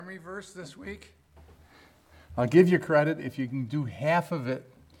memory verse this week? I'll give you credit if you can do half of it.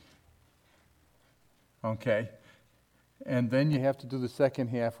 Okay. And then you have to do the second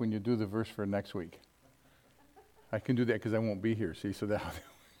half when you do the verse for next week. I can do that because I won't be here, see? So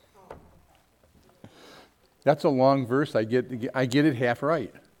that's a long verse. I get it half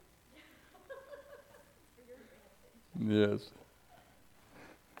right. Yes.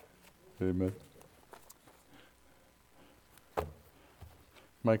 Amen.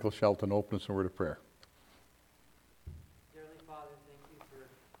 Michael Shelton, open us a word of prayer. Dearly Father, thank you for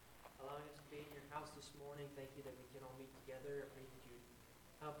allowing us to be in your house this morning. Thank you that we can all meet together. I pray that you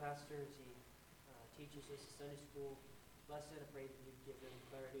help Pastor as he teaches us a Sunday school lesson. I pray that you give him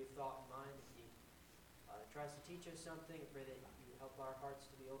clarity of thought and mind as he tries to teach us something. I pray that you help our hearts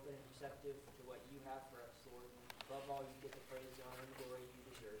to be open and receptive to what you have for us, Lord. Above all, you get the praise, honor, and glory you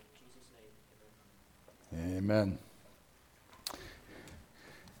deserve. In Jesus' name, amen. Amen.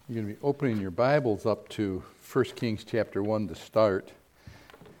 You're going to be opening your Bibles up to 1 Kings chapter 1 to start.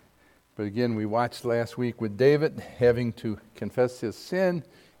 But again, we watched last week with David having to confess his sin,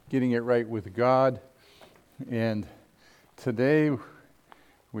 getting it right with God. And today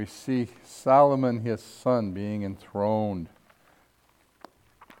we see Solomon, his son, being enthroned.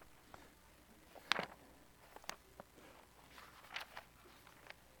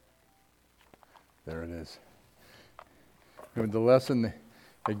 There it is. And the lesson,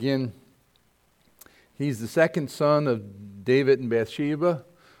 again, he's the second son of David and Bathsheba.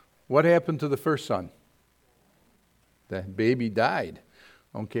 What happened to the first son? The baby died,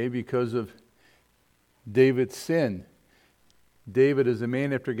 okay, because of David's sin. David is a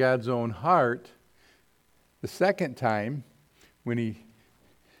man after God's own heart. The second time, when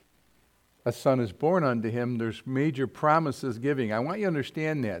a son is born unto him, there's major promises giving. I want you to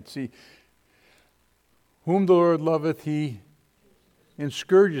understand that. See, whom the Lord loveth, he and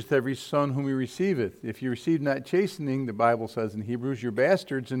scourgeth every son whom he receiveth. If you receive not chastening, the Bible says in Hebrews, you're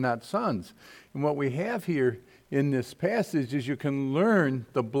bastards and not sons. And what we have here in this passage is you can learn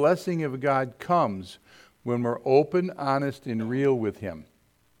the blessing of God comes when we're open, honest, and real with him.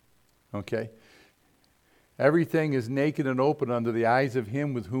 Okay? Everything is naked and open under the eyes of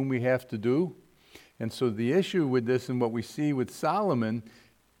him with whom we have to do. And so the issue with this and what we see with Solomon,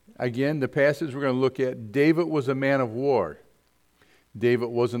 again, the passage we're going to look at, David was a man of war. David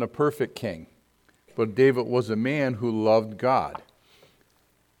wasn't a perfect king, but David was a man who loved God.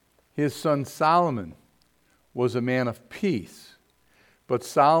 His son Solomon was a man of peace, but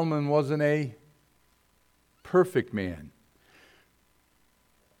Solomon wasn't a perfect man.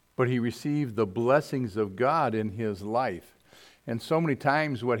 But he received the blessings of God in his life. And so many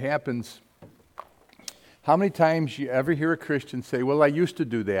times what happens, how many times you ever hear a Christian say, well, I used to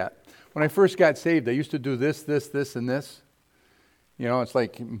do that. When I first got saved, I used to do this, and this. You know, it's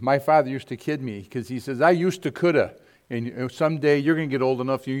like my father used to kid me because he says, I used to coulda. And someday you're going to get old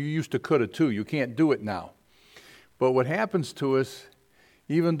enough, you used to coulda too. You can't do it now. But what happens to us,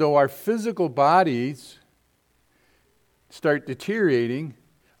 even though our physical bodies start deteriorating,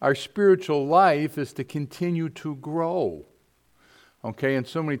 our spiritual life is to continue to grow. Okay, and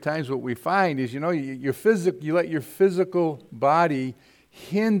so many times what we find is, you let your physical body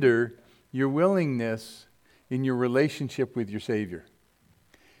hinder your willingness in your relationship with your Savior.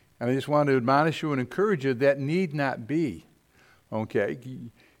 And I just want to admonish you and encourage you that need not be. Okay?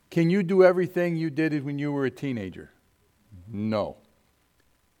 Can you do everything you did when you were a teenager? No.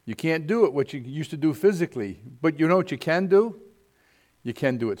 You can't do it what you used to do physically. But you know what you can do? You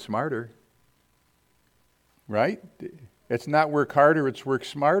can do it smarter. Right? It's not work harder, it's work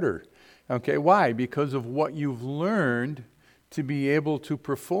smarter. Okay, why? Because of what you've learned to be able to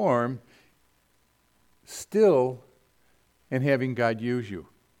perform still and having God use you.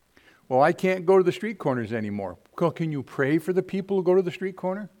 Well, I can't go to the street corners anymore. Can you pray for the people who go to the street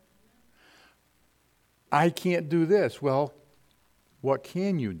corner? I can't do this. Well, what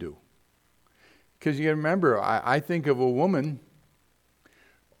can you do? Because you remember, I think of a woman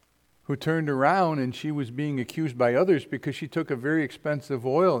who turned around and she was being accused by others because she took a very expensive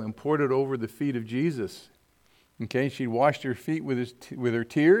oil and poured it over the feet of Jesus. Okay, she washed her feet with her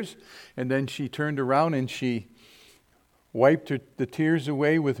tears, and then she turned around and she wiped the tears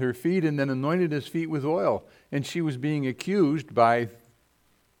away with her feet and then anointed his feet with oil. And she was being accused by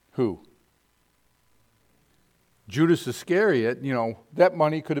who? Judas Iscariot. That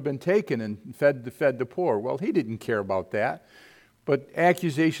money could have been taken and fed the poor. Well, he didn't care about that. But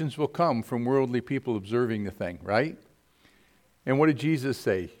accusations will come from worldly people observing the thing, right? And what did Jesus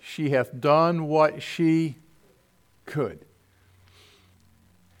say? She hath done what she could.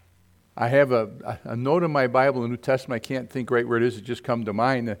 I have a note in my Bible, in the New Testament, I can't think right where it is, it just come to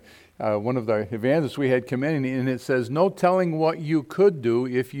mind. One of the evangelists we had come in, and it says, no telling what you could do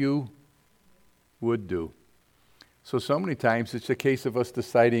if you would do. So many times it's a case of us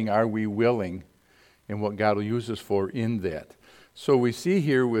deciding, are we willing, and what God will use us for in that. So we see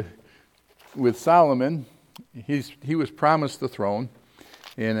here with Solomon, he was promised the throne,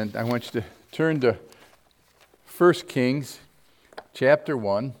 and I want you to turn to 1 Kings chapter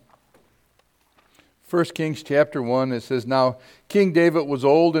 1. 1 Kings chapter 1, it says, now King David was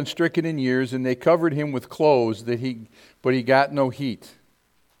old and stricken in years, and they covered him with clothes, but he got no heat.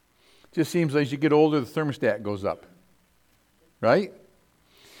 Just seems like as you get older, the thermostat goes up. Right?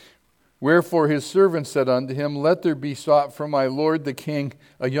 Wherefore his servants said unto him, let there be sought for my lord the king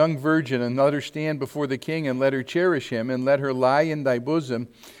a young virgin, and let her stand before the king, and let her cherish him, and let her lie in thy bosom,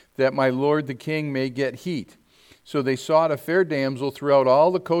 that my lord the king may get heat. So they sought a fair damsel throughout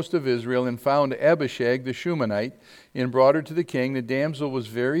all the coast of Israel, and found Abishag the Shunammite, and brought her to the king. The damsel was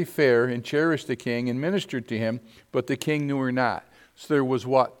very fair, and cherished the king, and ministered to him, but the king knew her not. So there was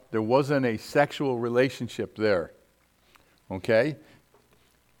what? There wasn't a sexual relationship there. Okay?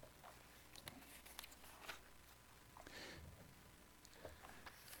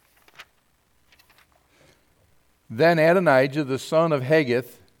 Then Adonijah, the son of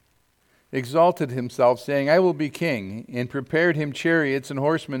Haggith, exalted himself, saying, I will be king, and prepared him chariots and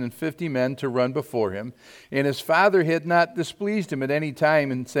horsemen and 50 men to run before him. And his father had not displeased him at any time,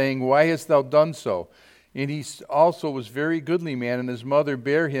 in saying, why hast thou done so? And he also was very goodly man, and his mother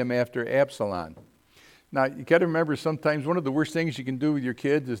bare him after Absalom. Now, you got to remember, sometimes one of the worst things you can do with your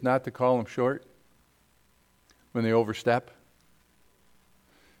kids is not to call them short when they overstep.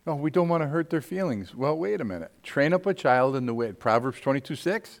 No, we don't want to hurt their feelings. Well, wait a minute. Train up a child in the way, Proverbs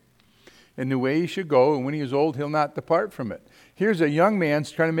 22:6, in the way he should go, and when he is old, he'll not depart from it. Here's a young man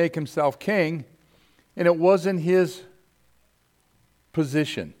trying to make himself king, and it wasn't his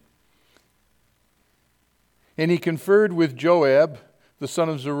position. And he conferred with Joab, the son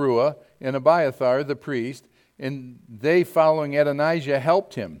of Zeruiah, and Abiathar, the priest, and they, following Adonijah,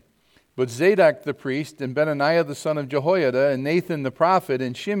 helped him. But Zadok the priest, and Benaiah the son of Jehoiada, and Nathan the prophet,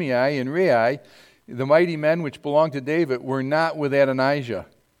 and Shimei and Rei, the mighty men which belonged to David, were not with Adonijah.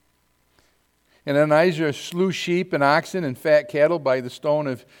 And Adonijah slew sheep and oxen and fat cattle by the stone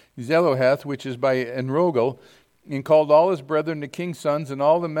of Zeloheth, which is by Enrogel, and called all his brethren the king's sons and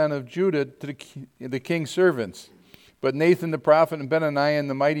all the men of Judah to the king's servants. But Nathan the prophet and Benaiah and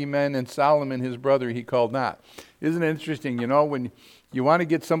the mighty men and Solomon his brother he called not. Isn't it interesting? You know, when you want to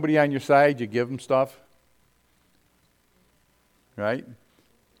get somebody on your side, you give them stuff. Right?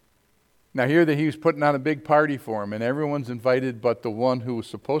 Now here that he was putting on a big party for him, and everyone's invited but the one who was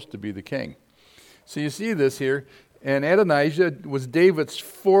supposed to be the king. So you see this here. And Adonijah was David's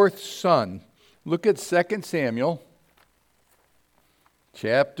fourth son. Look at 2 Samuel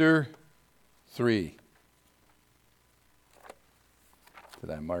chapter 3. Did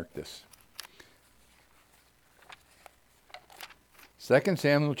I mark this? 2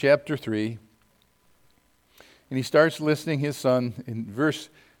 Samuel chapter 3. And he starts listing his son. In verse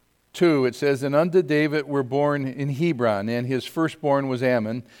 2 it says, and unto David were born in Hebron, and his firstborn was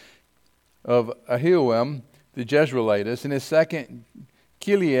Ammon of Ahioam the Jezreelitess, and his second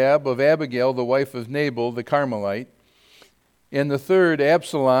Chileab of Abigail the wife of Nabal the Carmelite, and the third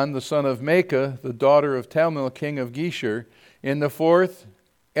Absalom the son of Maacah the daughter of Talmai king of Geshur, and the fourth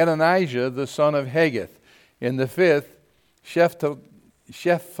Adonijah the son of Haggith, and the fifth Shephatiah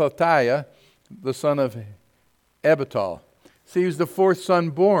the son of Abital. See, he was the fourth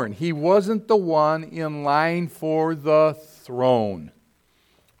son born. He wasn't the one in line for the throne.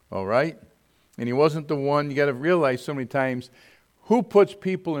 All right? And he wasn't the one, you got to realize so many times, who puts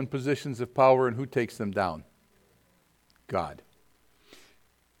people in positions of power and who takes them down? God.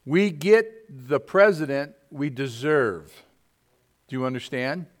 We get the president we deserve. Do you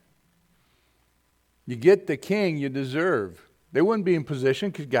understand? You get the king you deserve. They wouldn't be in position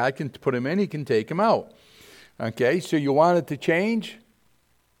because God can put him in, he can take him out. Okay, so you want it to change?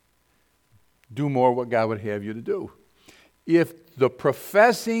 Do more what God would have you to do. If the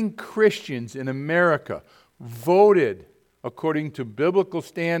professing Christians in America voted according to biblical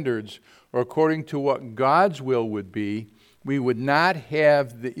standards or according to what God's will would be, we would not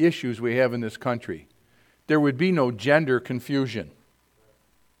have the issues we have in this country. There would be no gender confusion.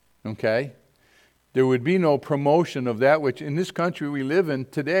 Okay? There would be no promotion of that which in this country we live in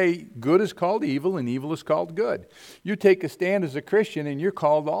today, good is called evil and evil is called good. You take a stand as a Christian and you're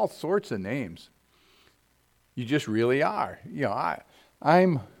called all sorts of names. You just really are. You know,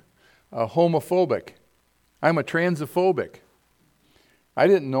 I'm a homophobic. I'm a transphobic. I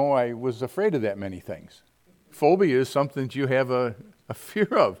didn't know I was afraid of that many things. Phobia is something that you have a fear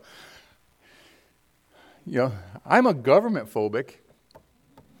of. I'm a government phobic.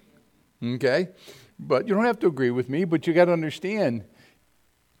 Okay? But you don't have to agree with me, but you got to understand,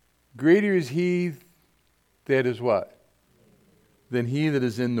 greater is he that is what? Than he that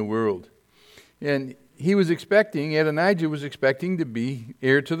is in the world. And Adonijah was expecting to be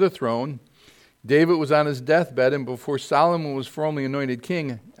heir to the throne. David was on his deathbed, and before Solomon was formally anointed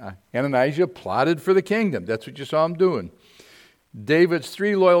king, Adonijah plotted for the kingdom. That's what you saw him doing. David's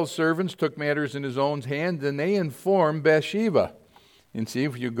 3 loyal servants took matters in his own hand, and they informed Bathsheba. And see,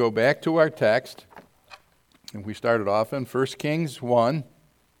 if you go back to our text, and we started off in 1 Kings 1,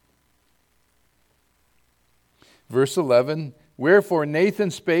 verse 11, Wherefore Nathan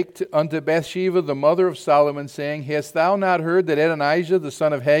spake unto Bathsheba, the mother of Solomon, saying, Hast thou not heard that Adonijah the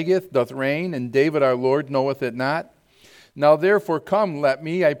son of Haggith doth reign, and David our Lord knoweth it not? Now therefore come, let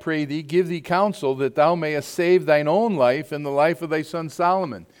me, I pray thee, give thee counsel, that thou mayest save thine own life and the life of thy son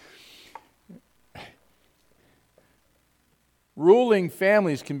Solomon. Ruling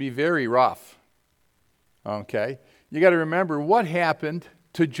families can be very rough. Okay? You got to remember what happened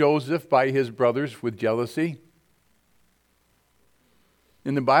to Joseph by his brothers with jealousy.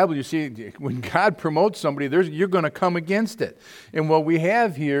 In the Bible, you see, when God promotes somebody, you're going to come against it. And what we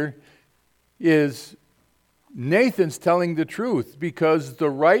have here is Nathan's telling the truth, because the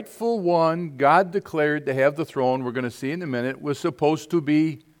rightful one God declared to have the throne, we're going to see in a minute, was supposed to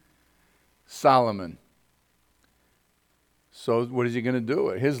be Solomon. So what is he going to do?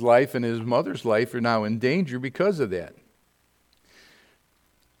 His life and his mother's life are now in danger because of that.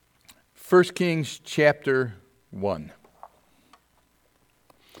 1 Kings chapter 1.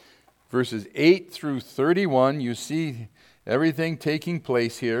 Verses 8 through 31, you see everything taking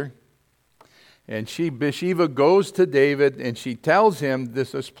place here. And Bathsheba goes to David and she tells him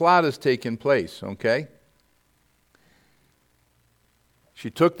this plot has taken place, okay? She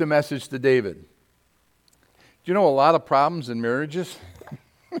took the message to David. Do you know a lot of problems in marriages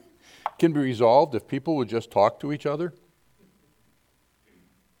can be resolved if people would just talk to each other?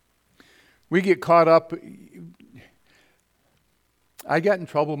 We get caught up. I got in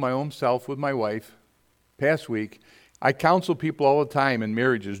trouble my own self with my wife past week. I counsel people all the time in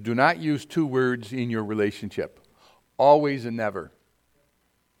marriages, do not use 2 words in your relationship. Always and never.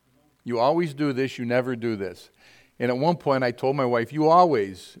 You always do this, you never do this. And at one point I told my wife, you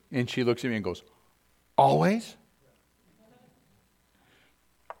always, and she looks at me and goes, always?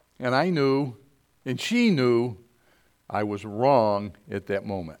 And I knew, and she knew, I was wrong at that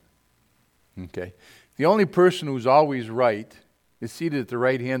moment. Okay? The only person who's always right is seated at the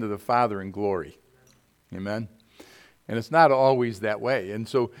right hand of the Father in glory. Amen? And it's not always that way. And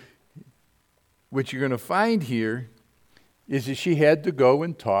so what you're going to find here is that she had to go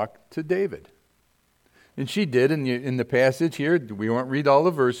and talk to David. And she did in the passage here. We won't read all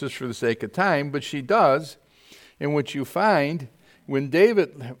the verses for the sake of time, but she does. And what you find, when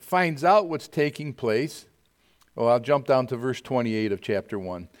David finds out what's taking place, well, I'll jump down to verse 28 of chapter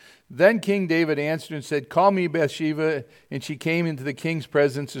 1. Then King David answered and said, Call me Bathsheba. And she came into the king's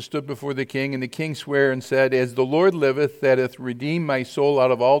presence and stood before the king. And the king sware and said, As the Lord liveth, that hath redeemed my soul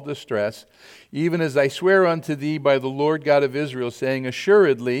out of all distress, even as I swear unto thee by the Lord God of Israel, saying,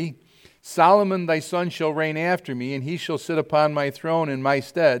 Assuredly, Solomon thy son shall reign after me, and he shall sit upon my throne in my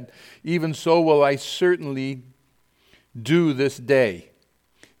stead. Even so will I certainly do this day.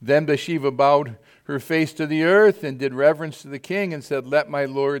 Then Bathsheba bowed her face to the earth and did reverence to the king and said, Let my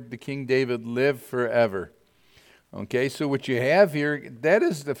lord the King David live forever. Okay, so what you have here, that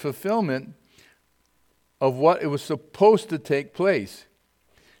is the fulfillment of what it was supposed to take place.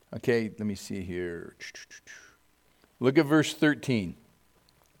 Okay, let me see here. Look at verse 13.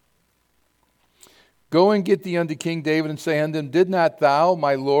 Go and get thee unto King David and say unto him, Did not thou,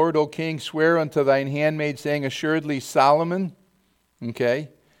 my lord, O king, swear unto thine handmaid, saying, Assuredly Solomon, okay,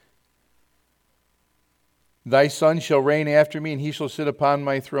 thy son shall reign after me, and he shall sit upon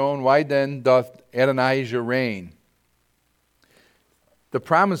my throne. Why then doth Adonijah reign? The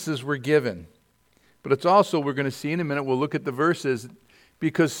promises were given. But it's also, we're going to see in a minute, we'll look at the verses,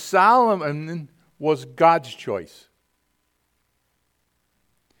 because Solomon was God's choice.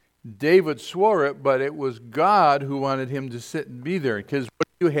 David swore it, but it was God who wanted him to sit and be there. Because what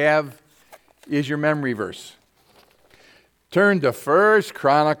you have is your memory verse. Turn to 1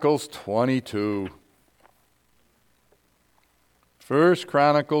 Chronicles 22. 1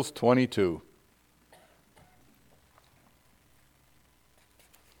 Chronicles 22.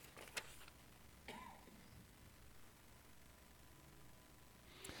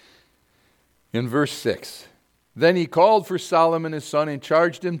 In verse 6. Then he called for Solomon his son and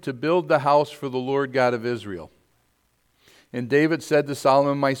charged him to build the house for the Lord God of Israel. And David said to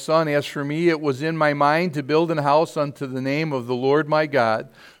Solomon, my son, as for me, it was in my mind to build an house unto the name of the Lord my God.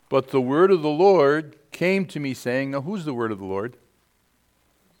 But the word of the Lord came to me, saying, now who's the word of the Lord?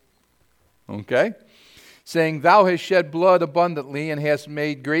 Okay. Saying, thou hast shed blood abundantly and hast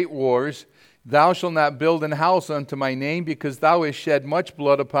made great wars. Thou shalt not build an house unto my name, because thou hast shed much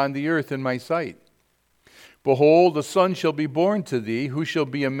blood upon the earth in my sight. Behold, a son shall be born to thee, who shall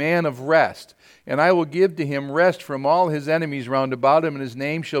be a man of rest. And I will give to him rest from all his enemies round about him, and his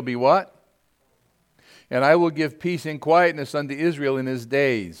name shall be what? And I will give peace and quietness unto Israel in his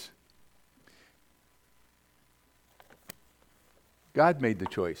days. God made the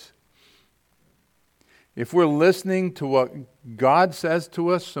choice. If we're listening to what God says to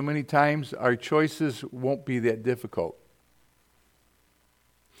us, so many times our choices won't be that difficult.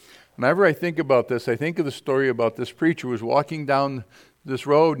 Whenever I think about this, I think of the story about this preacher who was walking down this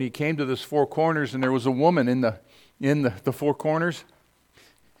road, and he came to this four corners, and there was a woman in the four corners,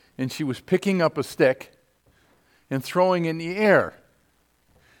 and she was picking up a stick and throwing in the air.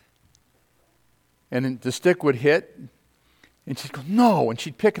 And then the stick would hit, and she'd go, no, and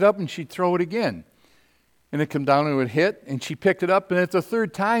she'd pick it up and she'd throw it again. And it'd come down and it would hit, and she picked it up, and at the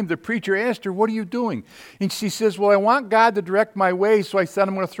third time, the preacher asked her, what are you doing? And she says, well, I want God to direct my way, so I said,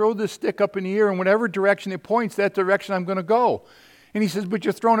 I'm going to throw this stick up in the air, and whatever direction it points, that direction I'm going to go. And he says, but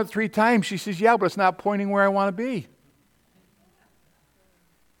you've thrown it 3 times. She says, yeah, but it's not pointing where I want to be.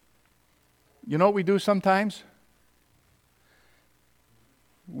 You know what we do sometimes?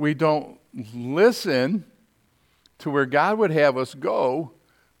 We don't listen to where God would have us go.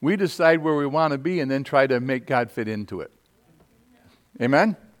 We decide where we want to be and then try to make God fit into it.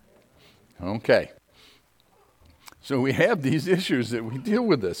 Amen? Okay. So we have these issues that we deal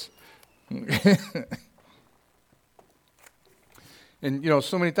with this. And,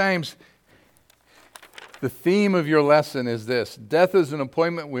 so many times the theme of your lesson is this. Death is an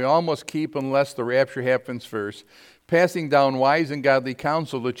appointment we all must keep unless the rapture happens first. Passing down wise and godly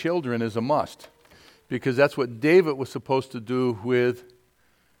counsel to children is a must, because that's what David was supposed to do with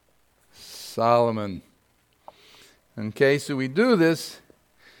Solomon. Okay, so we do this.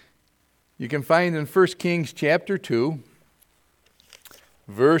 You can find in 1 Kings chapter 2,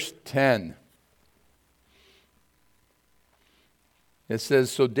 verse 10. It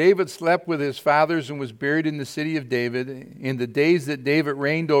says, so David slept with his fathers and was buried in the city of David. In the days that David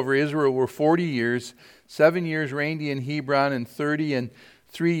reigned over Israel were 40 years. 7 years reigned he in Hebron, and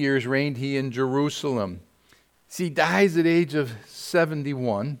 33 years reigned he in Jerusalem. See, he dies at the age of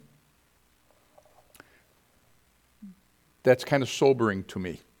 71. That's kind of sobering to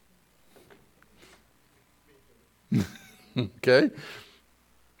me. Okay?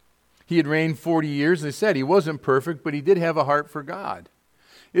 He had reigned 40 years. They said he wasn't perfect, but he did have a heart for God.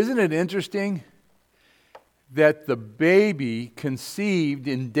 Isn't it interesting that the baby conceived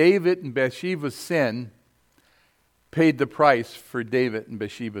in David and Bathsheba's sin paid the price for David and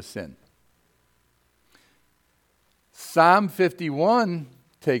Bathsheba's sin? Psalm 51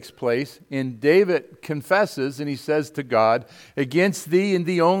 takes place, and David confesses, and he says to God, against thee and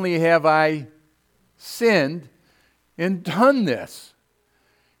thee only have I sinned and done this.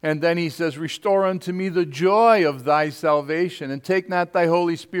 And then he says, restore unto me the joy of thy salvation, and take not thy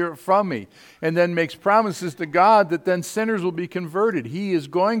Holy Spirit from me. And then makes promises to God that then sinners will be converted. He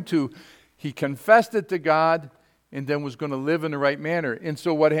confessed it to God, and then was going to live in the right manner. And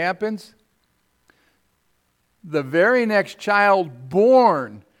so what happens? The very next child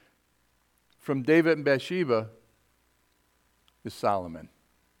born from David and Bathsheba is Solomon.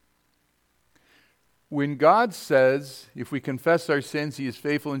 When God says, if we confess our sins, he is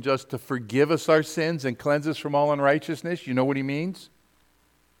faithful and just to forgive us our sins and cleanse us from all unrighteousness, you know what he means?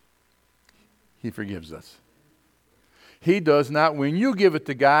 He forgives us. He does not, when you give it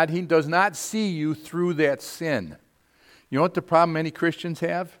to God, he does not see you through that sin. You know what the problem many Christians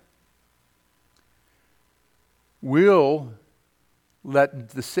have? We'll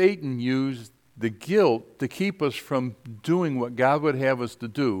let Satan use the guilt to keep us from doing what God would have us to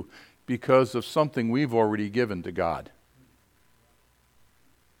do, because of something we've already given to God.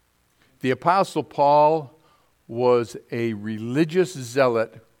 The Apostle Paul was a religious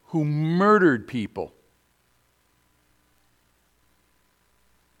zealot who murdered people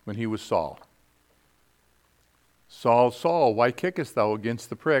when he was Saul. Saul, Saul, why kickest thou against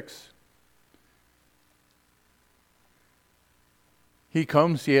the pricks? He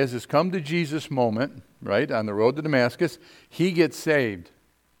has this come to Jesus moment, right, on the road to Damascus. He gets saved.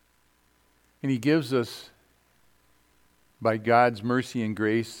 And he gives us, by God's mercy and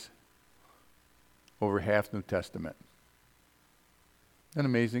grace, over half New Testament. Isn't that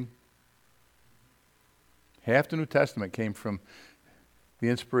amazing? Half the New Testament came from the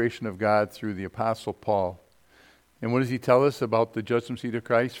inspiration of God through the Apostle Paul. And what does he tell us about the judgment seat of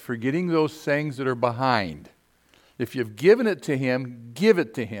Christ? Forgetting those things that are behind. If you've given it to him, give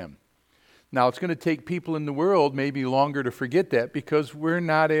it to him. Now, it's going to take people in the world maybe longer to forget that because we're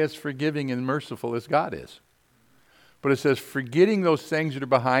not as forgiving and merciful as God is. But it says, forgetting those things that are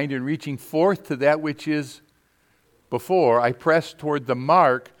behind and reaching forth to that which is before, I press toward the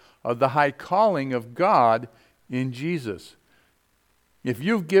mark of the high calling of God in Jesus. If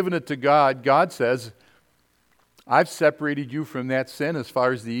you've given it to God, God says, I've separated you from that sin as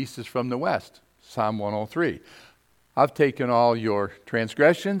far as the east is from the west. Psalm 103. I've taken all your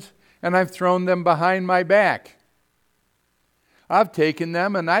transgressions and I've thrown them behind my back. I've taken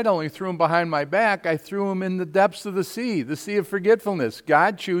them and not only threw them behind my back, I threw them in the depths of the sea of forgetfulness.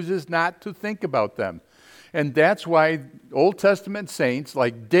 God chooses not to think about them. And that's why Old Testament saints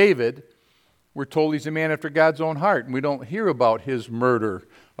like David were told he's a man after God's own heart. And we don't hear about his murder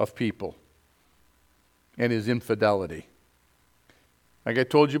of people and his infidelity. Like I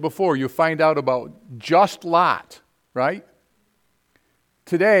told you before, you find out about just Lot, right?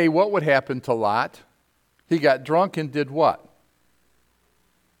 Today, what would happen to Lot? He got drunk and did what?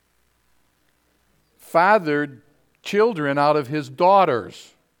 Fathered children out of his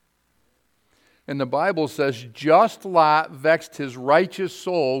daughters. And the Bible says, just Lot vexed his righteous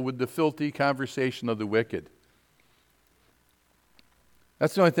soul with the filthy conversation of the wicked.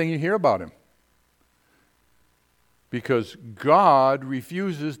 That's the only thing you hear about him. Because God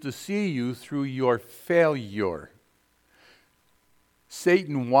refuses to see you through your failure.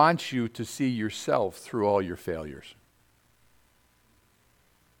 Satan wants you to see yourself through all your failures.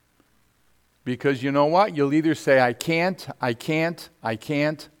 Because you know what? You'll either say, I can't, I can't, I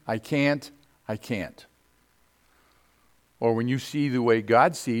can't, I can't, I can't. Or when you see the way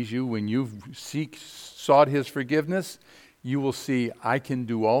God sees you, when you've sought his forgiveness, you will see, I can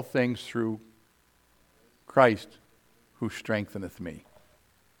do all things through Christ who strengtheneth me.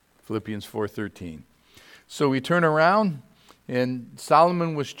 Philippians 4:13. So we turn around, and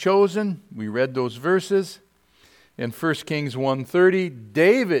Solomon was chosen. We read those verses. In 1 Kings 1:30,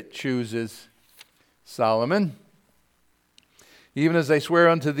 David chooses Solomon. Even as I swear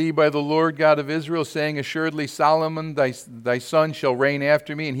unto thee by the Lord God of Israel, saying, assuredly Solomon thy son shall reign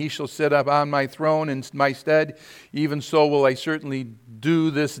after me, and he shall sit up on my throne in my stead. Even so will I certainly do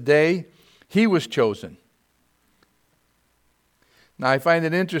this day. He was chosen. Now I find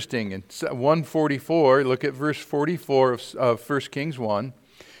it interesting. In 144, look at verse 44 of 1 Kings 1.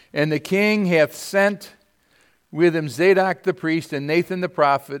 And the king hath sent with him Zadok the priest, and Nathan the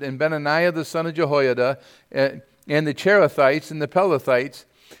prophet, and Benaniah the son of Jehoiada, and the Cherethites and the Pelethites,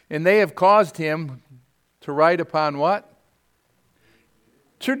 and they have caused him to write upon what?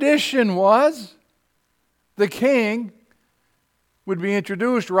 Tradition was the king would be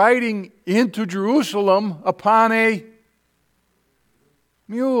introduced riding into Jerusalem upon a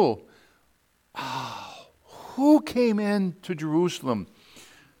mule. Oh, who came into Jerusalem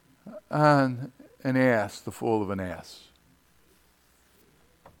on an ass, the foal of an ass?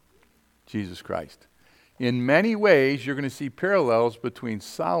 Jesus Christ. In many ways, you're going to see parallels between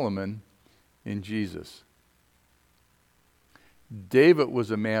Solomon and Jesus. David was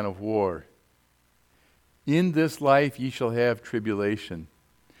a man of war. In this life ye shall have tribulation.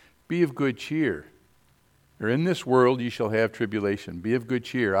 Be of good cheer. Or in this world ye shall have tribulation. Be of good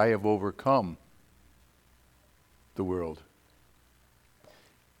cheer. I have overcome the world.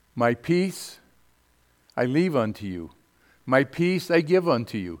 My peace I leave unto you. My peace I give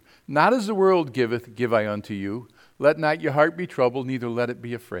unto you. Not as the world giveth, give I unto you. Let not your heart be troubled, neither let it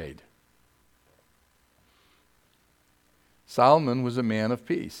be afraid. Solomon was a man of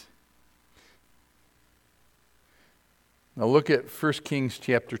peace. Now look at 1 Kings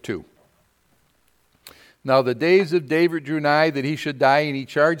chapter 2. Now the days of David drew nigh that he should die, and he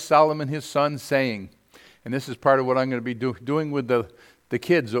charged Solomon his son, saying, and this is part of what I'm going to be doing with the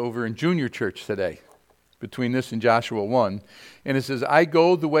kids over in junior church today, between this and Joshua 1. And it says, I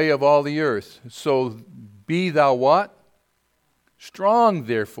go the way of all the earth, so be thou what? Strong,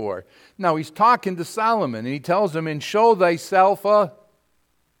 therefore. Now he's talking to Solomon, and he tells him, and show thyself a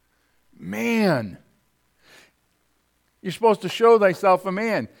man. You're supposed to show thyself a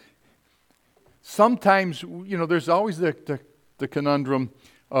man. Sometimes, there's always the conundrum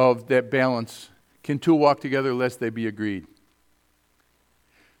of that balance. Can two walk together lest they be agreed?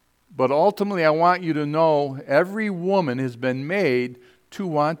 But ultimately, I want you to know every woman has been made to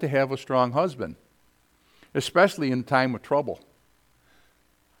want to have a strong husband, especially in time of trouble.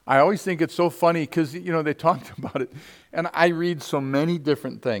 I always think it's so funny because, they talked about it. And I read so many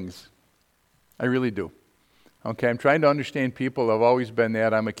different things. I really do. Okay, I'm trying to understand people. I've always been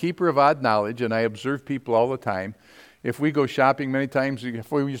that. I'm a keeper of odd knowledge, and I observe people all the time. If we go shopping many times,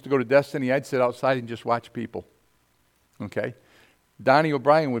 if we used to go to Destiny, I'd sit outside and just watch people. Okay? Donnie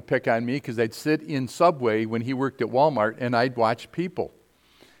O'Brien would pick on me because I'd sit in Subway when he worked at Walmart, and I'd watch people.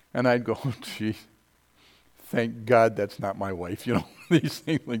 And I'd go, oh, gee, thank God that's not my wife, these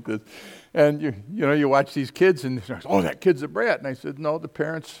things like this. And, you watch these kids, and they're like, oh, that kid's a brat. And I said, no, the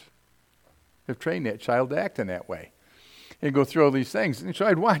parents have trained that child to act in that way. And go through all these things. And so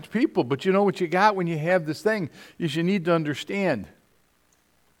I'd watch people, but you know what you got when you have this thing is you need to understand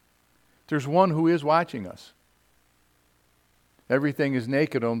there's one who is watching us. Everything is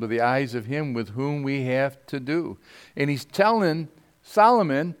naked unto the eyes of him with whom we have to do. And he's telling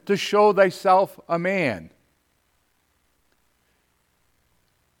Solomon to show thyself a man.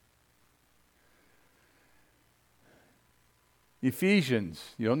 Ephesians,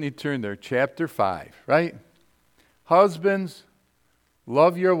 you don't need to turn there, chapter 5, right? Husbands,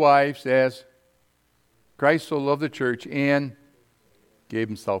 love your wives as Christ so loved the church and gave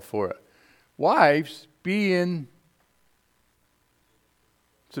himself for it. Wives, be in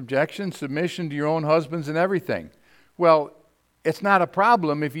submission to your own husbands and everything. Well, it's not a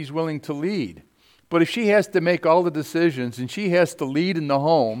problem if he's willing to lead. But if she has to make all the decisions and she has to lead in the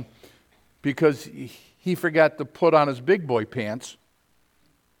home because he forgot to put on his big boy pants,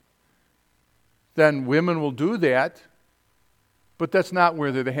 then women will do that. But that's not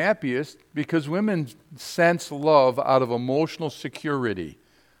where they're the happiest, because women sense love out of emotional security.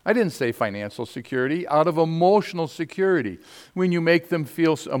 I didn't say financial security, out of emotional security. When you make them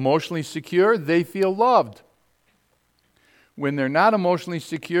feel emotionally secure, they feel loved. When they're not emotionally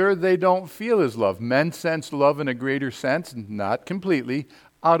secure, they don't feel as loved. Men sense love in a greater sense, not completely,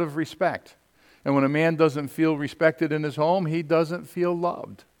 out of respect. And when a man doesn't feel respected in his home, he doesn't feel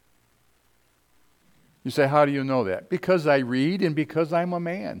loved. You say, how do you know that? Because I read and because I'm a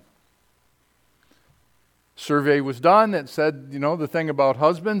man. Survey was done that said, the thing about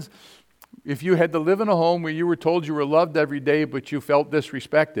husbands, if you had to live in a home where you were told you were loved every day but you felt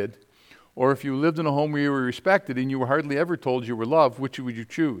disrespected, or if you lived in a home where you were respected and you were hardly ever told you were loved, which would you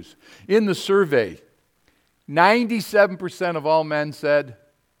choose? In the survey, 97% of all men said,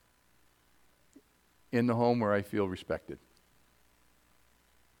 in the home where I feel respected.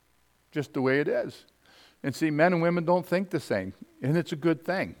 Just the way it is. And see, men and women don't think the same, and it's a good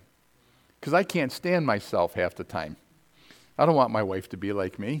thing. Because I can't stand myself half the time. I don't want my wife to be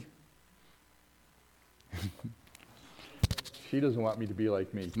like me. She doesn't want me to be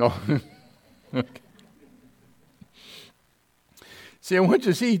like me. No. Okay. See, I want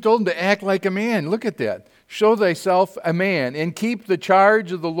you to see, he told him to act like a man. Look at that. Show thyself a man, and keep the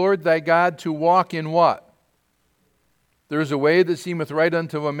charge of the Lord thy God to walk in what? There is a way that seemeth right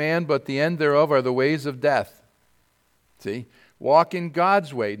unto a man, but the end thereof are the ways of death. See? Walk in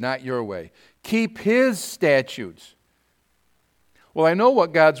God's way, not your way. Keep his statutes. Well, I know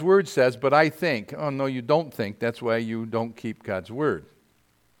what God's word says, but I think. Oh, no, you don't think. That's why you don't keep God's word.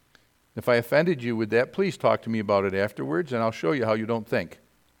 If I offended you with that, please talk to me about it afterwards, and I'll show you how you don't think.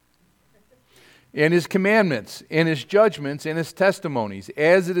 And his commandments, and his judgments, and his testimonies,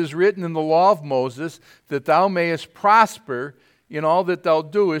 as it is written in the law of Moses, that thou mayest prosper in all that thou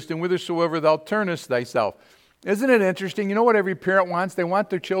doest, and whithersoever thou turnest thyself. Isn't it interesting? You know what every parent wants? They want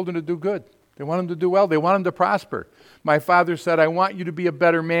their children to do good. They want them to do well. They want them to prosper. My father said, I want you to be a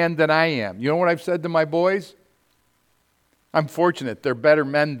better man than I am. You know what I've said to my boys? I'm fortunate. They're better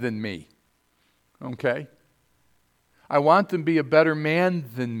men than me. Okay? I want them to be a better man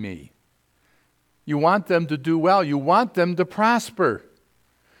than me. You want them to do well. You want them to prosper.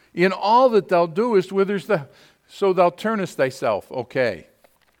 In all that thou doest, so thou turnest thyself. Okay.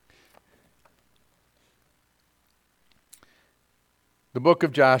 The book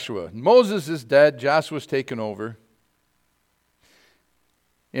of Joshua. Moses is dead. Joshua's taken over.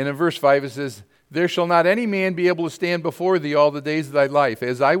 And in verse 5 it says, there shall not any man be able to stand before thee all the days of thy life.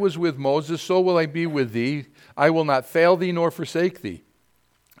 As I was with Moses, so will I be with thee. I will not fail thee nor forsake thee.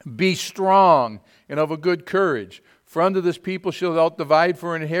 Be strong and of a good courage. For unto this people shalt thou divide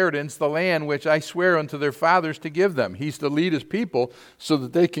for inheritance the land which I swear unto their fathers to give them. He's to lead his people so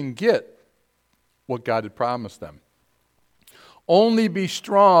that they can get what God had promised them. Only be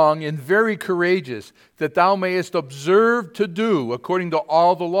strong and very courageous, that thou mayest observe to do according to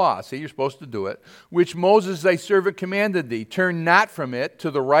all the law. See, you're supposed to do it. Which Moses thy servant commanded thee. Turn not from it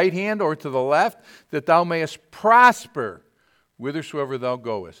to the right hand or to the left, that thou mayest prosper whithersoever thou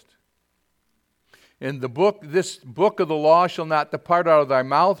goest. And this book of the law shall not depart out of thy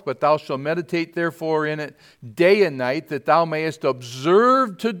mouth, but thou shalt meditate therefore in it day and night, that thou mayest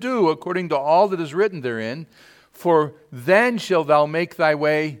observe to do according to all that is written therein. For then shalt thou make thy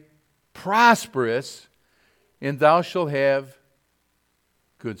way prosperous, and thou shalt have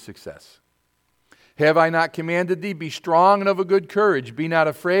good success. Have I not commanded thee? Be strong and of a good courage. Be not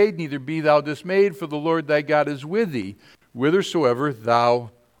afraid, neither be thou dismayed, for the Lord thy God is with thee, whithersoever thou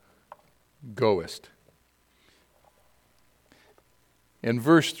goest. In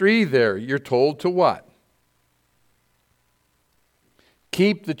verse 3 there, you're told to what?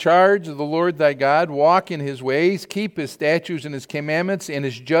 Keep the charge of the Lord thy God, walk in his ways, keep his statutes and his commandments, and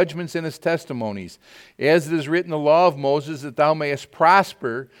his judgments and his testimonies. As it is written in the law of Moses, that thou mayest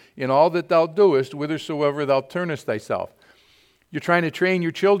prosper in all that thou doest, whithersoever thou turnest thyself. You're trying to train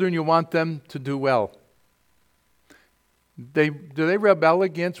your children, you want them to do well. Do they rebel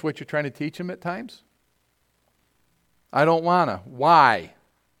against what you're trying to teach them at times? I don't want to. Why?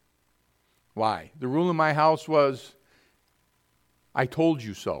 Why? The rule in my house was, I told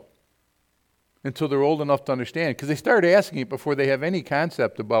you so. Until they're old enough to understand. Because they start asking it before they have any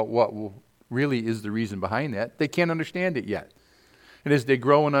concept about what really is the reason behind that. They can't understand it yet. And as they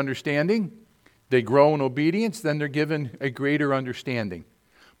grow in understanding, they grow in obedience, then they're given a greater understanding.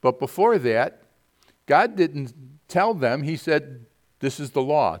 But before that, God didn't tell them. He said, this is the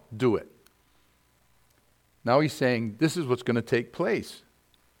law. Do it. Now he's saying, this is what's going to take place.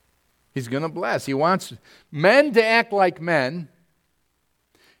 He's going to bless. He wants men to act like men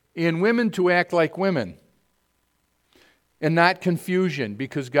and women to act like women. And not confusion,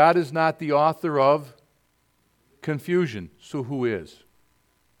 because God is not the author of confusion. So who is?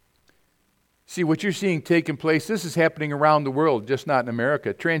 See, what you're seeing taking place, this is happening around the world, just not in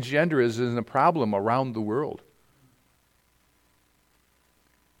America. Transgenderism is a problem around the world.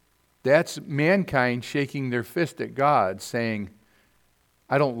 That's mankind shaking their fist at God, saying,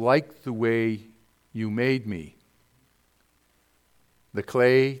 I don't like the way you made me. The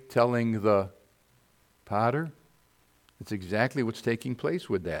clay telling the potter, it's exactly what's taking place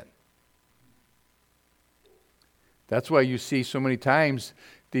with that. That's why you see so many times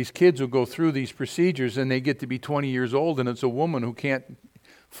these kids will go through these procedures and they get to be 20 years old and it's a woman who can't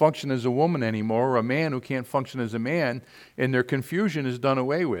function as a woman anymore, or a man who can't function as a man, and their confusion is done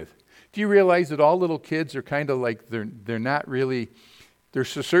away with. Do you realize that all little kids are kind of like, they're not really,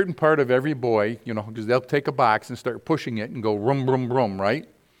 there's a certain part of every boy, because they'll take a box and start pushing it and go rum, rum, rum, right?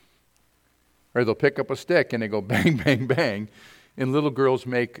 Or they'll pick up a stick and they go bang, bang, bang. And little girls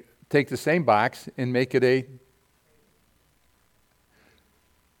take the same box and make it a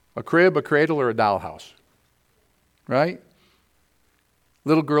crib, a cradle, or a dollhouse. Right?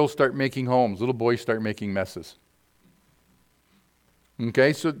 Little girls start making homes. Little boys start making messes.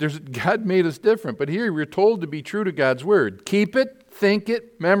 Okay, so God made us different. But here we're told to be true to God's word. Keep it, think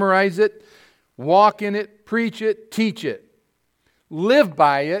it, memorize it, walk in it, preach it, teach it. Live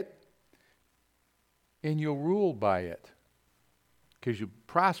by it, and you'll rule by it. Because you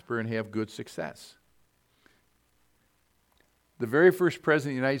prosper and have good success. The very first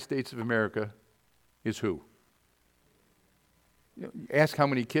president of the United States of America is who? Ask how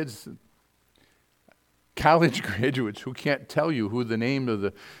many kids, college graduates, who can't tell you who the name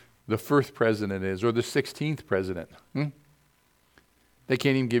of the first president is, or the 16th president. They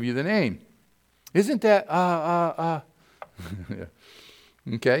can't even give you the name. Isn't that,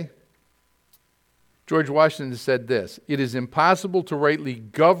 Okay. George Washington said this, it is impossible to rightly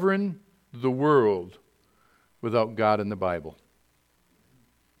govern the world without God and the Bible.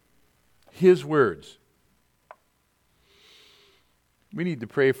 His words. We need to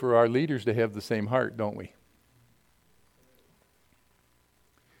pray for our leaders to have the same heart, don't we?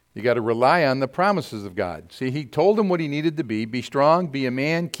 You got to rely on the promises of God. See, he told them what he needed to be. Be strong, be a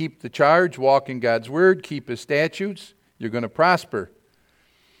man, keep the charge, walk in God's word, keep his statutes. You're going to prosper.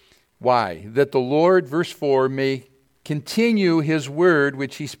 Why? That the Lord, verse 4, may continue his word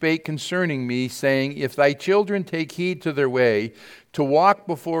which he spake concerning me, saying, if thy children take heed to their way, to walk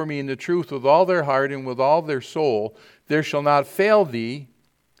before me in the truth with all their heart and with all their soul, there shall not fail thee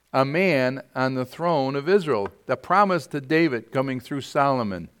a man on the throne of Israel. The promise to David coming through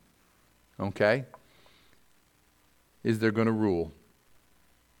Solomon, okay, is they're going to rule.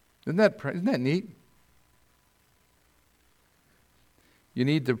 Isn't that neat? You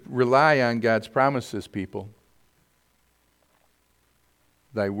need to rely on God's promises, people.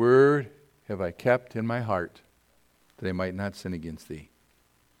 Thy word have I kept in my heart, that I might not sin against thee.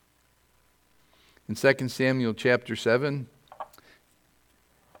 In 2 Samuel chapter 7,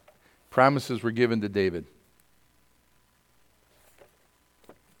 promises were given to David.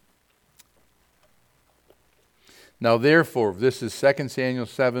 Now therefore, this is 2 Samuel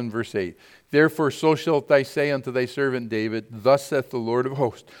 7, verse 8. Therefore so shalt thou say unto thy servant David, Thus saith the Lord of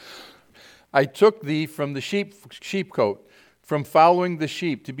hosts, I took thee from the sheepcote, from following the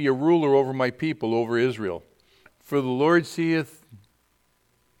sheep, to be a ruler over my people, over Israel. For the Lord seeth,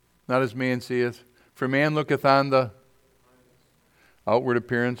 not as man seeth, for man looketh on the outward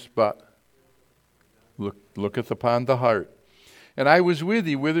appearance, but looketh upon the heart. And I was with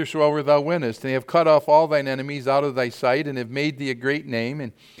thee whithersoever thou wentest, and have cut off all thine enemies out of thy sight, and have made thee a great name,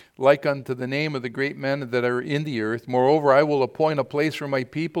 and like unto the name of the great men that are in the earth. Moreover, I will appoint a place for my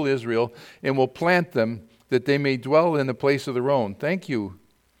people Israel, and will plant them, that they may dwell in the place of their own. Thank you,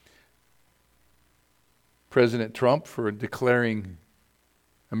 President Trump, for declaring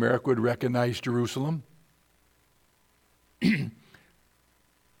America would recognize Jerusalem.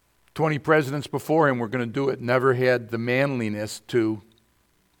 20 presidents before him were going to do it, never had the manliness to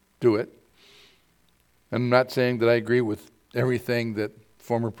do it. I'm not saying that I agree with everything that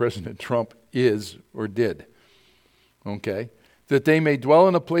former President Trump is or did. Okay? That they may dwell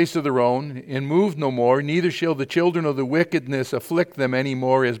in a place of their own, and move no more, neither shall the children of the wickedness afflict them any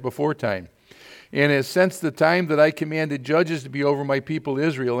more as beforetime. And as since the time that I commanded judges to be over my people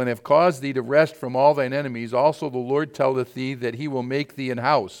Israel, and have caused thee to rest from all thine enemies, also the Lord telleth thee that he will make thee an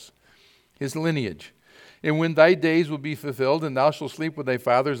house, his lineage. And when thy days will be fulfilled, and thou shalt sleep with thy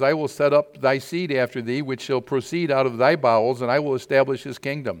fathers, I will set up thy seed after thee, which shall proceed out of thy bowels, and I will establish his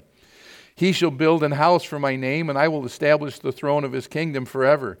kingdom. He shall build an house for my name, and I will establish the throne of his kingdom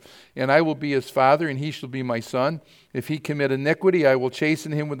forever. And I will be his father, and he shall be my son. If he commit iniquity, I will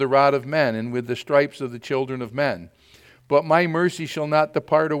chasten him with the rod of men, and with the stripes of the children of men. But my mercy shall not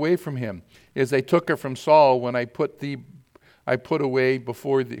depart away from him, as I took her from Saul when whom I put away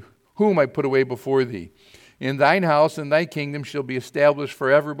before thee. In thine house and thy kingdom shall be established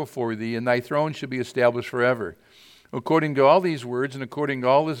forever before thee, and thy throne shall be established forever. According to all these words and according to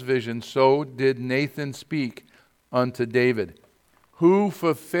all this vision, so did Nathan speak unto David. Who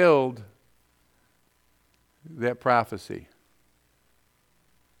fulfilled that prophecy?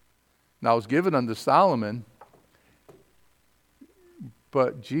 Now it was given unto Solomon,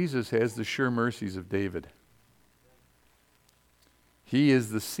 but Jesus has the sure mercies of David. He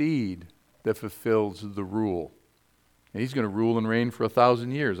is the seed that fulfills the rule. And he's going to rule and reign for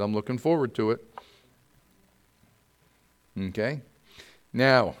 1,000 years. I'm looking forward to it. Okay?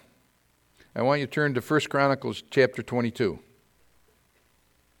 Now, I want you to turn to 1 Chronicles chapter 22.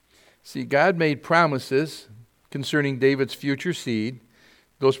 See, God made promises concerning David's future seed.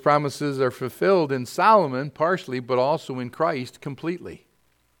 Those promises are fulfilled in Solomon partially, but also in Christ completely.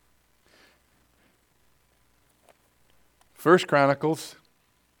 1 Chronicles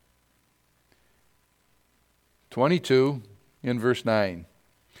 22 in verse 9.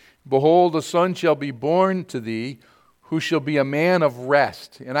 Behold, a son shall be born to thee, who shall be a man of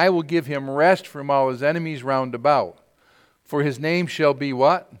rest, and I will give him rest from all his enemies round about. For his name shall be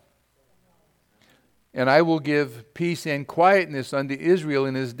what? And I will give peace and quietness unto Israel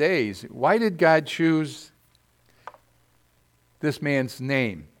in his days. Why did God choose this man's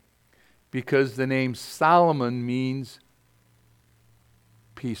name? Because the name Solomon means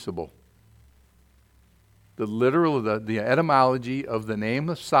peaceable. The etymology of the name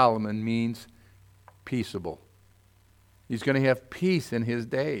of Solomon means peaceable. He's going to have peace in his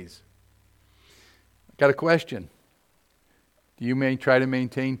days. Got a question. Do you try to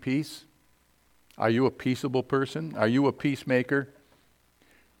maintain peace? Are you a peaceable person? Are you a peacemaker?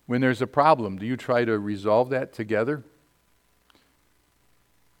 When there's a problem, do you try to resolve that together?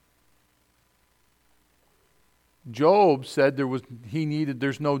 Job said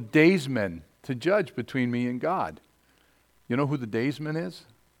there's no daysman to judge between me and God. You know who the daysman is?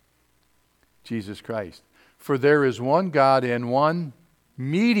 Jesus Christ. For there is one God and one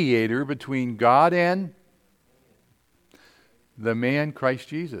mediator between God and the man Christ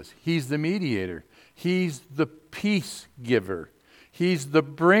Jesus. He's the mediator. He's the peace giver. He's the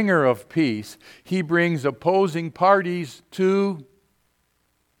bringer of peace. He brings opposing parties together.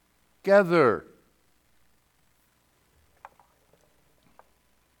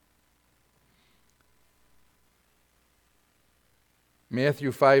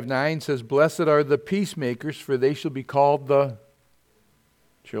 Matthew 5:9 says, Blessed are the peacemakers, for they shall be called the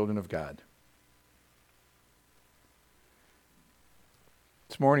children of God.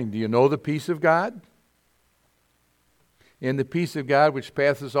 This morning, do you know the peace of God? And the peace of God, which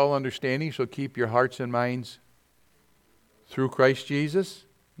passeth all understanding, shall keep your hearts and minds through Christ Jesus.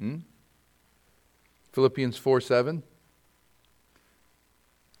 Philippians 4:7.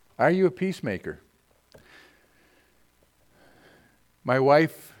 Are you a peacemaker? My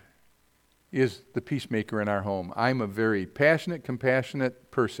wife is the peacemaker in our home. I'm a very passionate,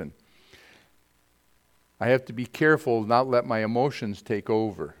 compassionate person. I have to be careful not let my emotions take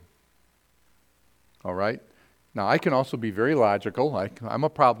over. All right? Now, I can also be very logical. I'm a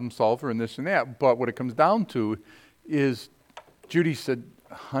problem solver and this and that. But what it comes down to is Judy said,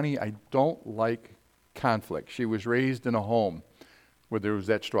 honey, I don't like conflict. She was raised in a home where there was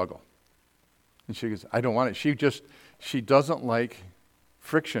that struggle. And she goes, I don't want it. She doesn't like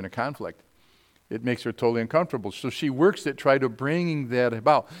friction or conflict. It makes her totally uncomfortable. So she works at trying to bring that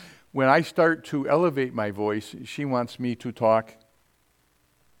about. When I start to elevate my voice, she wants me to talk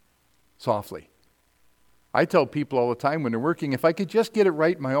softly. I tell people all the time when they're working, if I could just get it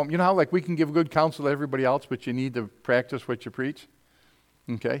right in my home, you know how like we can give good counsel to everybody else, but you need to practice what you preach?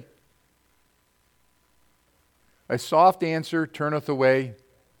 Okay? A soft answer turneth away,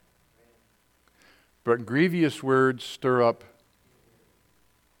 but grievous words stir up.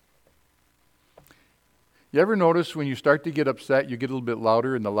 You ever notice when you start to get upset, you get a little bit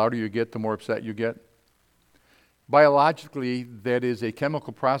louder, and the louder you get, the more upset you get? Biologically, that is a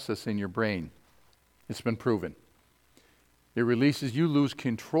chemical process in your brain. It's been proven. It releases, you lose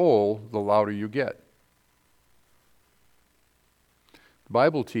control the louder you get. The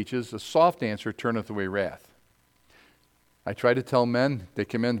Bible teaches a soft answer turneth away wrath. I try to tell men, they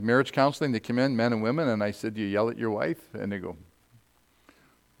come in marriage counseling, they come in, men and women, and I said, do you yell at your wife? And they go,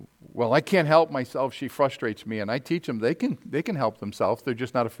 well, I can't help myself, she frustrates me. And I teach them they can help themselves, they're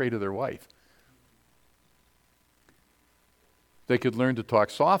just not afraid of their wife. They could learn to talk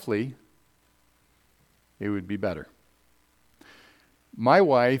softly, it would be better. My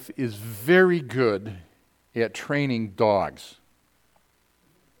wife is very good at training dogs.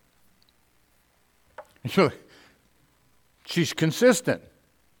 She's consistent,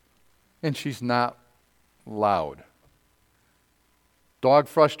 and she's not loud. Dog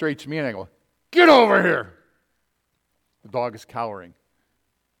frustrates me, and I go, get over here! The dog is cowering.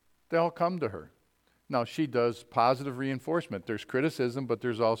 They all come to her. Now, she does positive reinforcement. There's criticism, but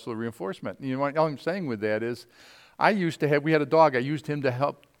there's also reinforcement. You know what all I'm saying with that is, we had a dog, I used him to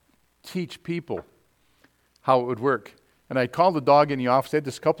help teach people how it would work. And I called the dog in the office, I had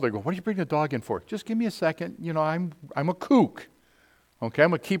this couple there go, what do you bring the dog in for? Just give me a second, I'm a kook. Okay,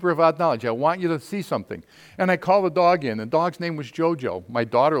 I'm a keeper of odd knowledge. I want you to see something. And I called the dog in. The dog's name was Jojo. My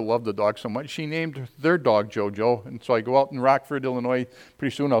daughter loved the dog so much, she named their dog Jojo. And so I go out in Rockford, Illinois.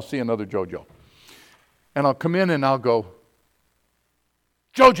 Pretty soon I'll see another Jojo. And I'll come in and I'll go,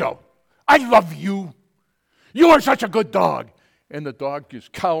 Jojo, I love you. You are such a good dog. And the dog is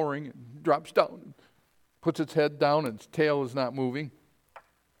cowering and drops down, puts its head down, and its tail is not moving.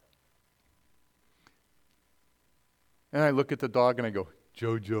 And I look at the dog and I go,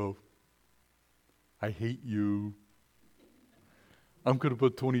 Jojo, I hate you. I'm going to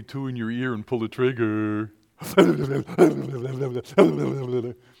put 22 in your ear and pull the trigger.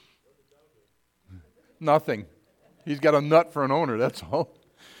 Nothing. He's got a nut for an owner, that's all.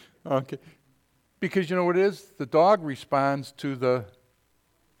 Okay. Because you know what it is? The dog responds to the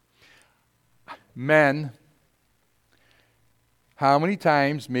men. How many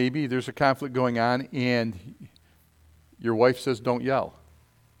times maybe there's a conflict going on and your wife says, don't yell.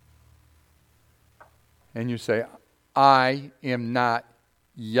 And you say, I am not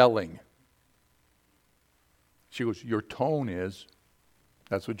yelling. She goes, your tone is.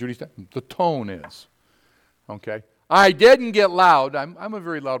 That's what Judy said. The tone is. Okay? I didn't get loud. I'm a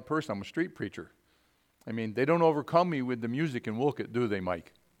very loud person. I'm a street preacher. I mean, they don't overcome me with the music in Wolcott, do they,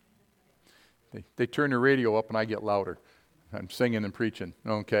 Mike? They turn the radio up and I get louder. I'm singing and preaching.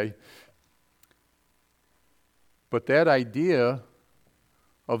 Okay? But that idea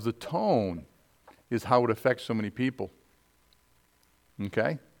of the tone is how it affects so many people.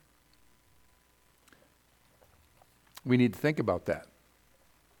 Okay? We need to think about that.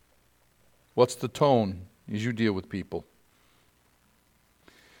 What's the tone as you deal with people?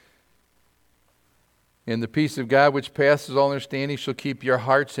 And the peace of God which passes all understanding shall keep your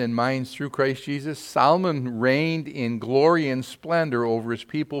hearts and minds through Christ Jesus. Solomon reigned in glory and splendor over his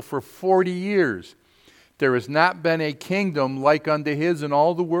people for 40 years. There has not been a kingdom like unto his in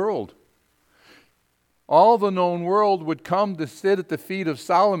all the world. All the known world would come to sit at the feet of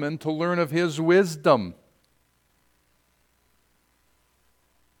Solomon to learn of his wisdom.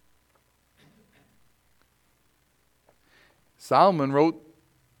 Solomon wrote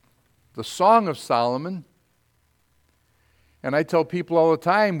the Song of Solomon. And I tell people all the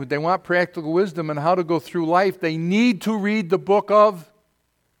time, when they want practical wisdom and how to go through life, they need to read the book of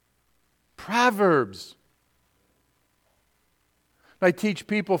Proverbs. I teach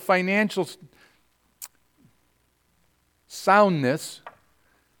people financial soundness.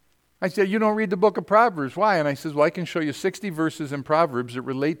 I said, you don't read the book of Proverbs. Why? And I says, well, I can show you 60 verses in Proverbs that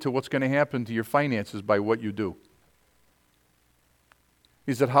relate to what's going to happen to your finances by what you do.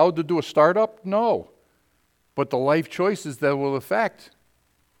 He said, how to do a startup? No. But the life choices that will affect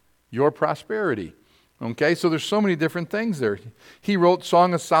your prosperity. Okay, so there's so many different things there. He wrote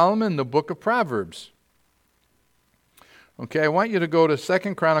Song of Solomon, the book of Proverbs. Okay, I want you to go to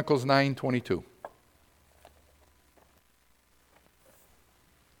 2 Chronicles 9:22.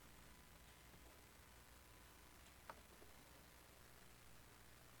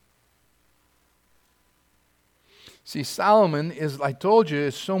 See, Solomon is, I told you,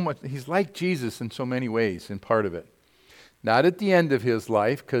 is so much, he's like Jesus in so many ways, in part of it. Not at the end of his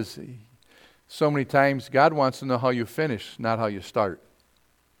life, because so many times God wants to know how you finish, not how you start.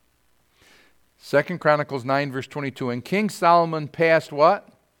 2 Chronicles 9, verse 22. And King Solomon passed what?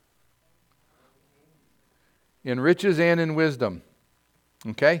 In riches and in wisdom.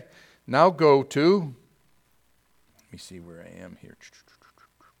 Okay? Now go to, let me see where I am here.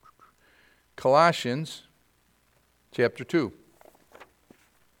 Colossians chapter 2.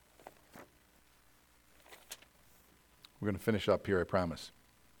 We're going to finish up here, I promise.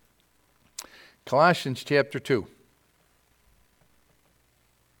 Colossians chapter 2.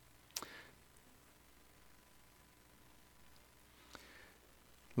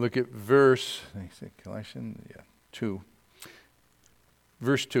 Look at verse, Colossians 2.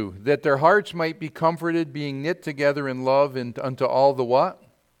 Verse 2. That their hearts might be comforted, being knit together in love, and unto all the what?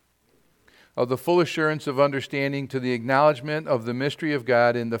 Of the full assurance of understanding, to the acknowledgement of the mystery of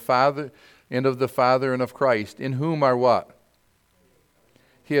God and the Father, and of the Father and of Christ, in whom are what?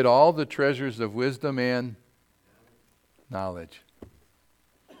 He had all the treasures of wisdom and knowledge.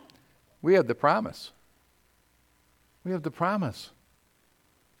 We have the promise. We have the promise.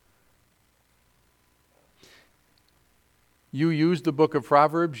 You use the book of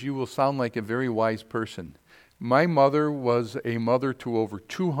Proverbs, you will sound like a very wise person. My mother was a mother to over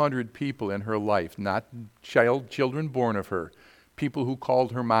 200 people in her life, not children born of her, people who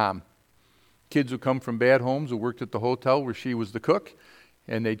called her mom. Kids who come from bad homes, who worked at the hotel where she was the cook,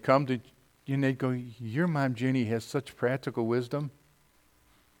 and they'd come to you and they'd go, your mom Jenny has such practical wisdom.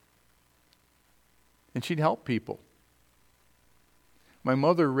 And she'd help people. My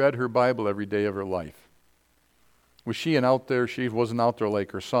mother read her Bible every day of her life. Was she out there? She wasn't out there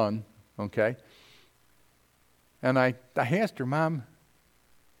like her son, okay? And I asked her, Mom,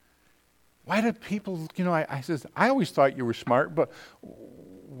 why do people, I says, I always thought you were smart, but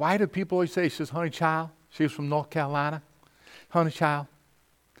why do people always say, she says, honey child, she was from North Carolina, honey child,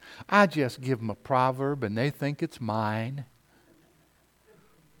 I just give them a proverb and they think it's mine.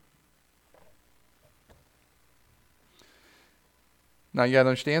 Now you got to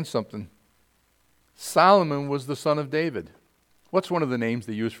understand something. Solomon was the son of David. What's one of the names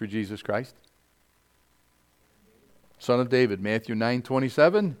they use for Jesus Christ? Son of David. Matthew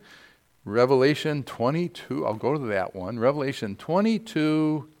 9:27. Revelation 22. I'll go to that one. Revelation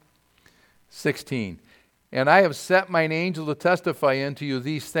 22:16. And I have set mine angel to testify unto you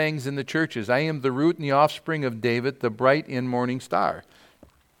these things in the churches. I am the root and the offspring of David, the bright and morning star.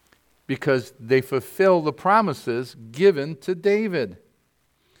 Because they fulfill the promises given to David.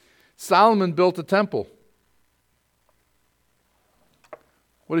 Solomon built a temple.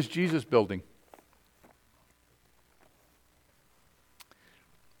 What is Jesus building?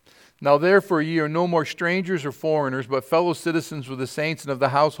 Now therefore ye are no more strangers or foreigners, but fellow citizens with the saints and of the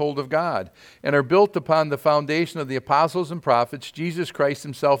household of God, and are built upon the foundation of the apostles and prophets, Jesus Christ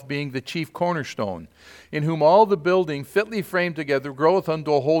himself being the chief cornerstone, in whom all the building fitly framed together groweth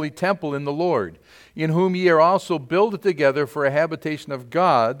unto a holy temple in the Lord, in whom ye are also builded together for a habitation of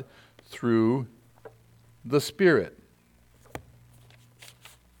God through the Spirit.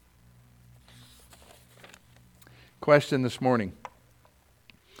 Question this morning.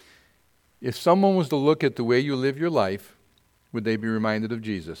 If someone was to look at the way you live your life, would they be reminded of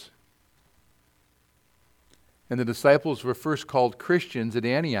Jesus? And the disciples were first called Christians at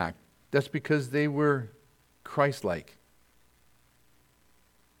Antioch. That's because they were Christ-like.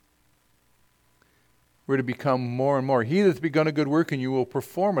 We're to become more and more. He that's begun a good work in you will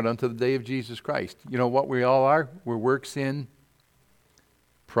perform it unto the day of Jesus Christ. You know what we all are? We're works in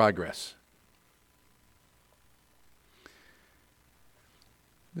progress.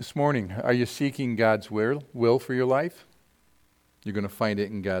 This morning, are you seeking God's will for your life? You're going to find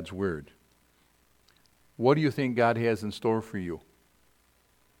it in God's Word. What do you think God has in store for you?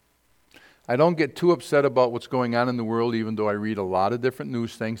 I don't get too upset about what's going on in the world, even though I read a lot of different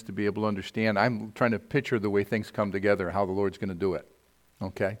news things to be able to understand. I'm trying to picture the way things come together and how the Lord's going to do it.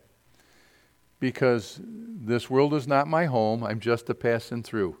 Okay? Because this world is not my home. I'm just a passing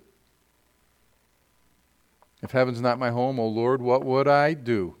through. If heaven's not my home, O Lord, what would I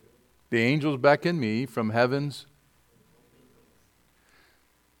do? The angels beckon me from heavens,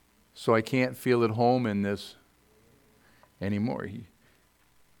 so I can't feel at home in this anymore. Do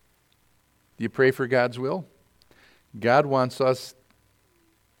you pray for God's will? God wants us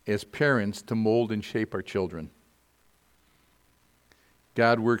as parents to mold and shape our children.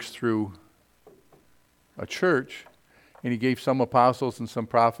 God works through a church, and he gave some apostles and some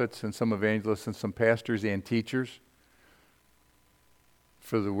prophets and some evangelists and some pastors and teachers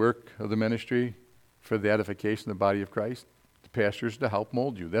for the work of the ministry, for the edification of the body of Christ. The pastors to help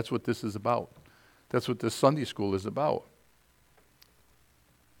mold you. That's what this is about. That's what this Sunday school is about.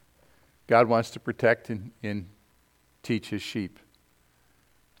 God wants to protect and teach his sheep.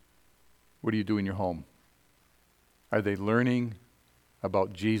 What do you do in your home? Are they learning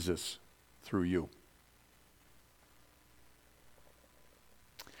about Jesus through you?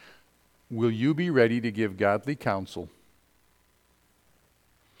 Will you be ready to give godly counsel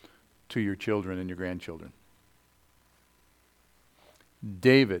to your children and your grandchildren?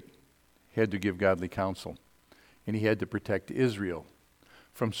 David had to give godly counsel, and he had to protect Israel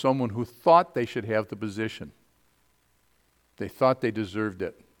from someone who thought they should have the position. They thought they deserved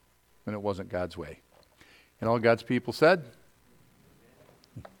it, and it wasn't God's way. And all God's people said,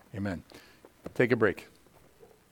 Amen. Take a break.